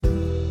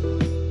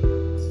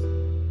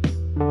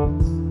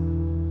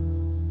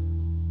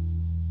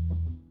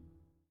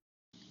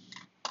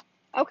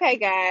Okay,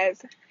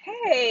 guys.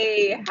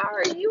 Hey, how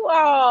are you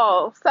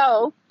all?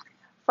 So,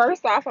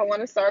 first off, I want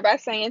to start by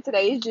saying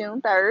today is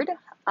June 3rd.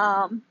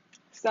 Um,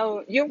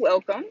 so, you're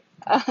welcome.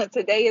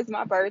 Today is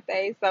my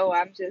birthday, so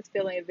I'm just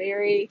feeling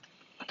very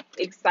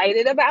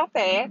excited about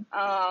that.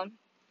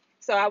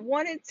 So, I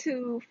wanted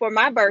to, for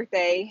my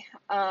birthday,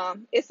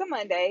 it's a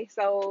Monday,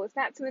 so it's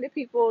not too many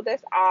people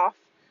that's off.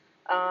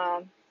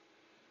 Um,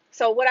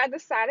 so, what I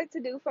decided to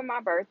do for my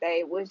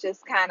birthday was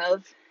just kind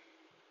of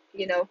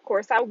of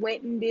course, I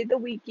went and did the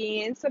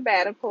weekend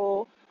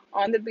sabbatical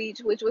on the beach,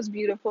 which was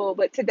beautiful.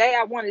 But today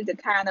I wanted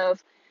to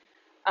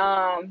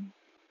um,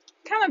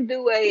 kind of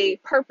do a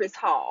purpose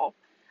haul.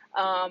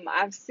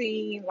 I've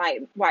seen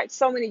watch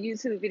so many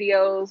YouTube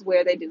videos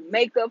where they do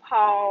makeup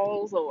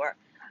hauls or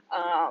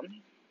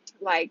um,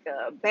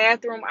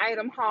 bathroom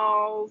item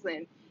hauls,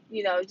 and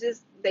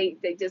just they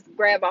just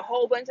grab a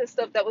whole bunch of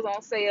stuff that was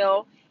on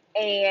sale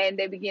and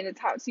they begin to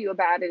talk to you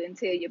about it and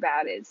tell you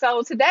about it.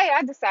 So today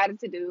I decided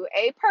to do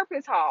a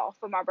purpose haul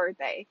for my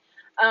birthday.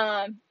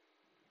 Um,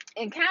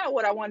 and kind of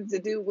what I wanted to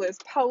do was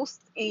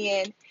post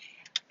in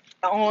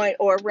on,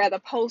 or rather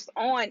post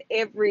on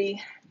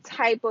every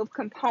type of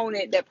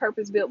component that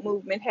Purpose Built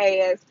Movement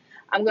has.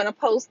 I'm going to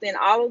post in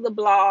all of the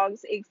blogs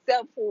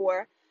except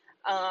for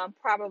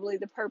probably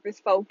the Purpose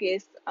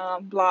Focus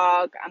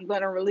blog. I'm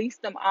going to release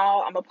them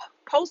all. I'm going to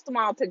post them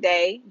all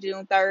today,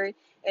 June 3rd,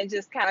 and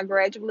just kind of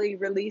gradually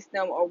release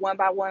them, or one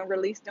by one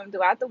release them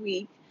throughout the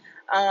week.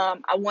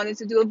 I wanted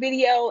to do a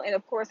video, and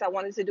of course, I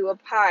wanted to do a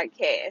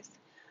podcast.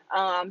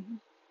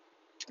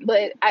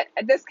 But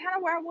that's kind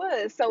of where I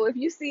was. So if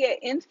you see an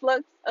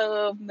influx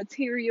of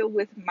material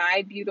with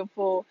my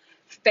beautiful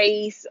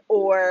face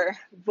or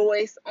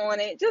voice on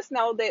it, just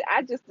know that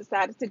I just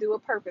decided to do a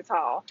purpose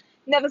haul.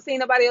 Never seen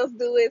nobody else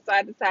do it, so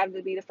I decided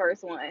to be the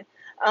first one.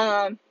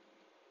 Um,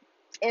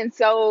 and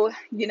so,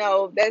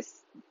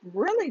 that's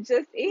really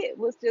just it.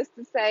 Was just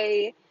to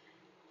say,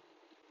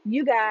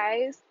 you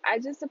guys, I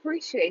just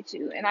appreciate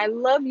you and I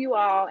love you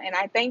all. And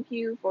I thank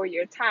you for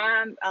your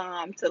time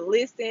to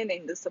listen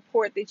and the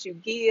support that you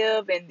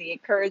give and the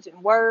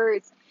encouraging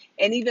words.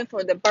 And even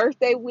for the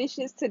birthday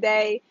wishes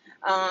today,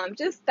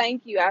 just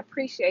thank you. I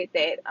appreciate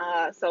that.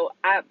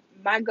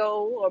 My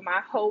goal or my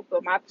hope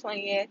or my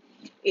plan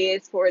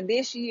is for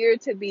this year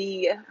to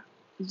be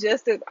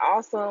just as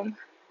awesome,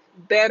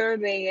 better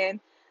than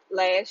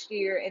last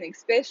year, and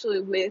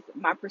especially with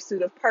my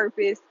pursuit of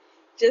purpose,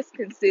 just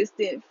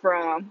consistent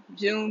from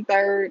June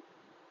 3rd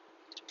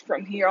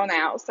from here on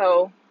out.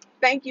 So,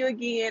 thank you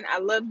again. I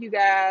love you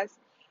guys.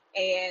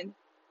 And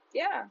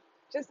yeah,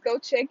 just go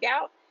check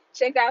out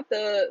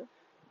the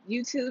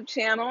YouTube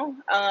channel.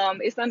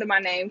 It's under my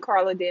name,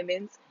 Carla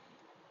Demings,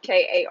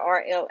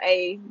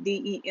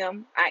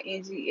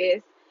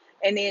 KarlaDemings.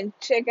 And then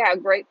check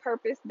out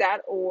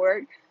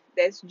greatpurpose.org.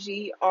 That's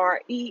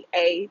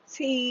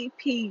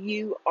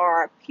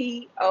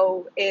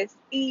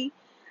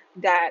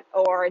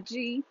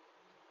GreatPurpose.org.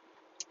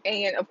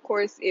 And of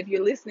course, if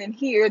you're listening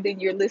here, then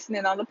you're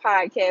listening on the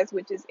podcast,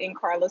 which is in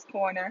Carla's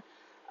Corner.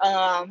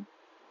 Um,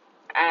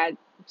 I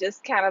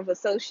just kind of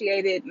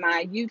associated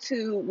my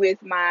YouTube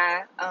with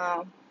my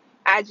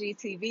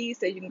IGTV,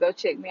 so you can go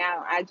check me out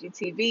on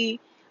IGTV,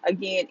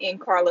 again in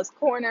Carla's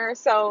Corner.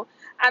 So,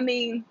 I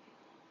mean,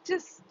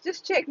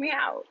 just check me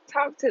out.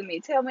 Talk to me.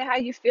 Tell me how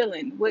you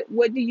feeling.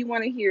 What do you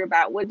want to hear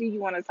about? What do you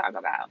want to talk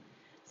about?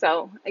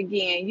 So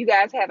again, you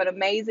guys have an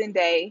amazing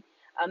day,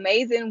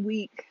 amazing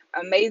week,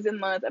 amazing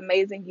month,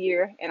 amazing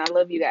year, and I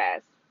love you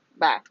guys.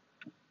 Bye.